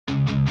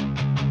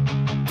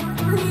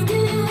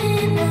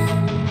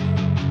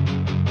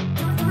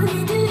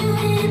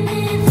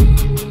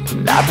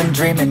been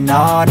dreaming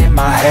on in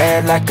my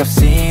head like I've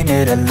seen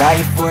it. A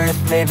life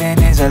worth living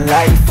is a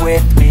life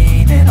with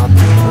meaning. I'll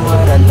do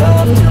what I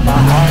love till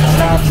my heart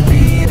stops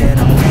beating.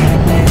 I'm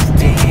feeding this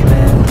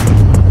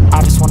demon.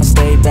 I just wanna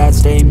stay bad,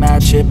 stay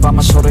mad. Chip on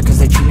my shoulder cause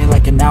they treat me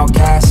like an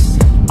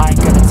outcast. I ain't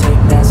gonna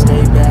take that,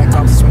 stay back.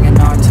 I'm swinging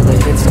on till the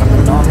hits come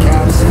in all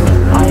caps.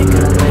 I ain't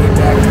gonna lay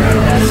back, pray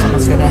that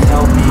someone's gonna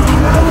help me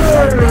even though it's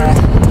like that.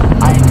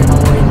 I ain't gonna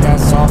wait,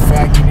 that's all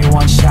fact. Give me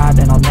one shot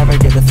and I'll never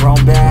get the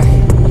throne back.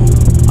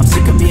 I'm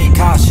sick of being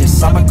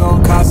cautious, I'ma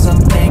go cause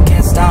something,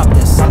 can't stop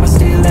this. I'ma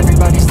steal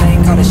everybody's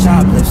thing, call it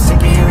shoplift. Sick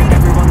of hearing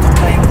everyone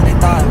complain when they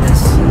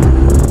thoughtless.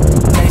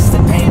 Taste the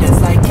pain, it's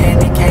like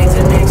candy canes.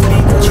 It makes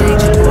me go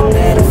change into a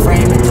better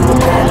frame, into a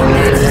better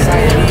man.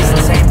 Society's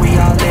insane, we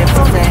all live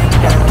for fame,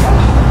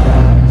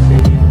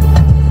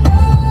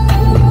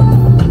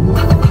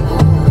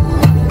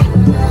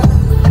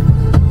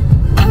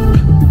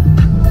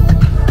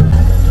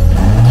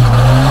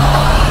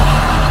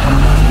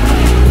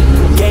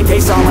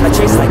 on when I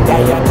chase like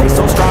that, yeah, I play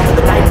so strong with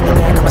the knife in the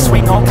back. I'ma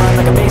swing home run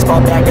like a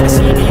baseball bat. Gonna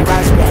see me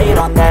rise, you hate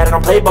on that. I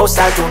don't play both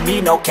sides, doing me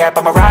no cap.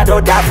 I'ma ride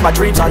or die for my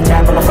dreams on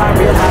tap. I'ma fly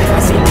real high,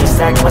 gonna see me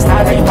stack. I'ma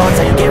slide how you fall,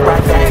 so you get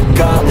right back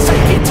up. This how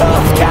you get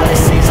tough,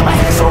 calluses on my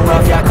hands so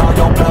rough. Yeah, I call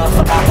your bluff,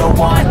 I'm not the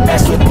one.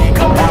 Mess with me,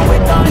 come out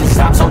with guns.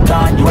 I'm so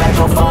done, you had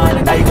your fun.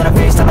 And now you're gonna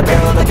face down the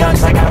barrel of the gun.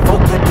 Cause I got a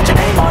full clip, put your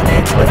name on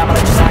it. But I'ma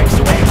let you slide cause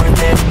you ain't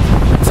worth it.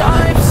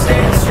 Time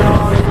stays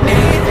strong,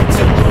 need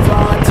to move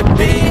on. To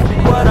be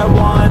what I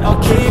want,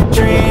 I'll keep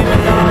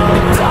dreaming on.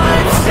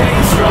 Time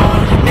stays strong,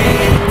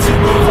 need to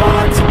move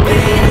on. To be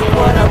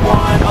what I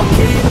want, I'll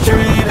keep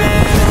dreaming.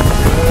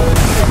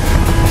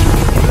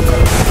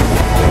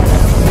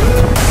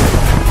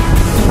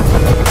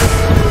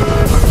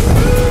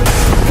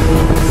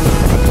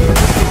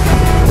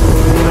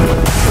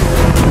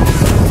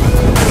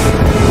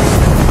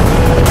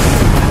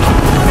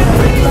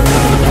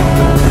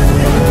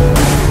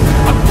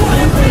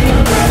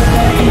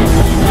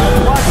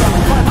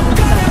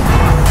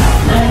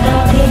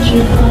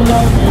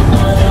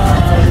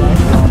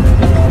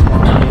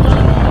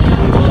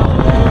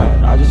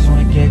 I just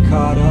wanna get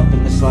caught up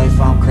in this life,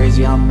 I'm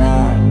crazy, I'm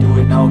mad. Do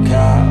it no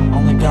cap,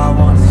 only got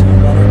one, so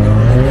you better go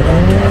live it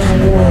up, cash in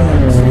the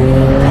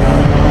bag.